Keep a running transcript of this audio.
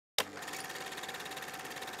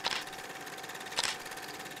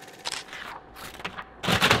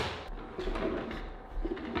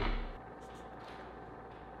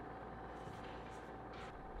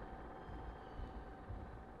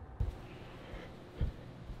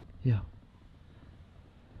Yo.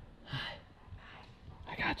 Hi.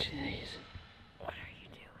 I got you these. What are you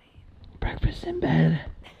doing? Breakfast in bed.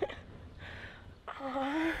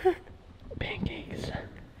 Aww. Pancakes.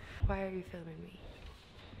 Why are you filming me?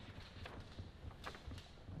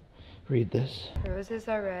 Read this. Roses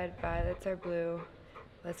are red, violets are blue.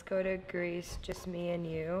 Let's go to Greece, just me and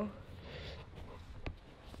you.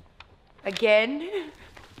 Again?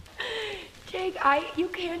 Jake, you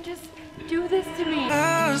can't just do this to me.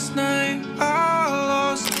 Last night I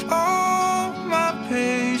lost all my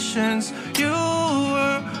patience. You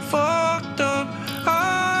were fucked up,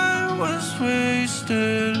 I was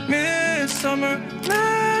wasted. Midsummer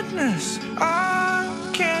madness,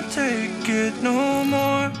 I can't take it no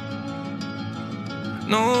more.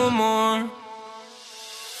 No more.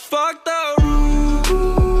 Fuck the rules.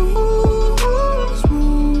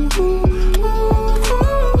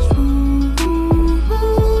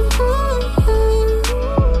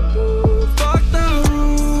 Fuck the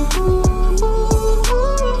rules.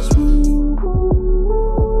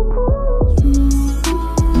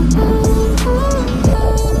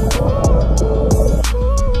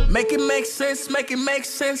 Make it make sense, make it make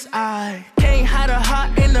sense. I can't hide a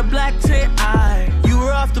heart in the black tent. You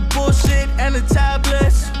were off the bullshit and the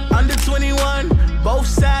tablets. Under 21, both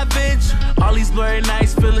savage. All these blurry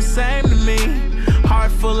nights feel the same to me.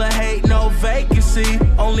 Heart full of hate, no vacancy.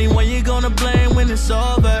 Only one you're gonna blame when it's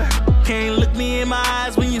over. Can't look me in my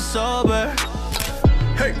eyes when you're sober.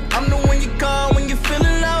 Hey, I'm the one you call when you're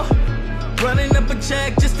feeling low. Running up a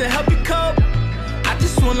check just to help you cope. I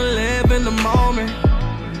just wanna live in the moment.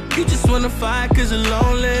 You just wanna fight cause you're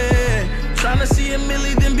lonely. Tryna see a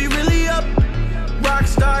milli, then be really up.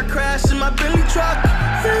 Rockstar crash in my Bentley truck.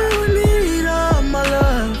 You need all my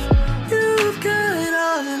love. You've got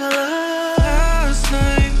all my love. Last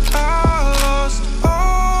night I lost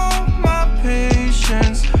all my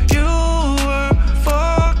patience. You were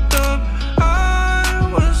fucked up, I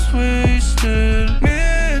was wasted.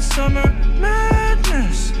 Midsummer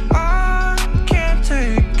madness, I can't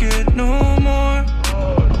take it no more.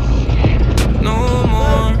 No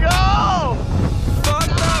more. Let's go! Fuck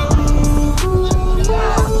the rules.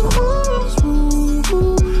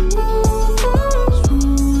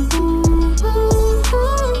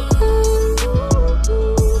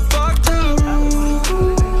 Fuck the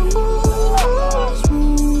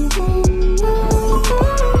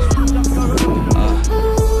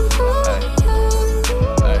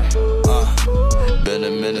Been a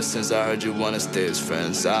minute since I heard you wanna stay as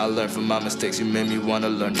friends. I learned from my mistakes, you made me wanna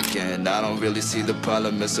learn again. I don't really see the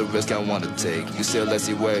problem, it's a risk I wanna take. You say let's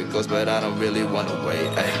see where it goes, but I don't really wanna wait.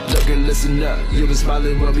 Ay. Look and listen up, you been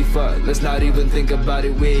smiling when we fuck. Let's not even think about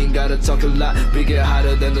it, we ain't gotta talk a lot. We get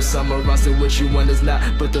hotter than the summer, I'm still with you when it's not.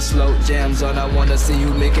 Put the slow jams on, I wanna see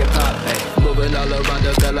you make it pop. Ay. Moving all around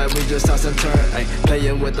the bed like we just toss and turn. Ay.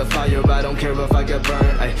 Playing with the fire, I don't care if I get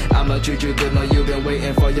burned. Ay. I'ma treat you good, no you been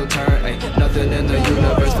waiting for your turn. Ay. Nothing in the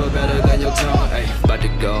universe feel better than your tone. Ay. About to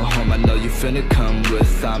go home, I know you finna come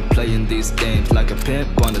with. I'm playing these games like a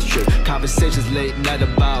pimp on a strip. Conversations late night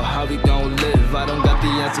about how we gon' live. I don't got the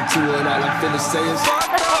answer to it, all I'm finna say is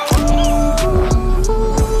fuck.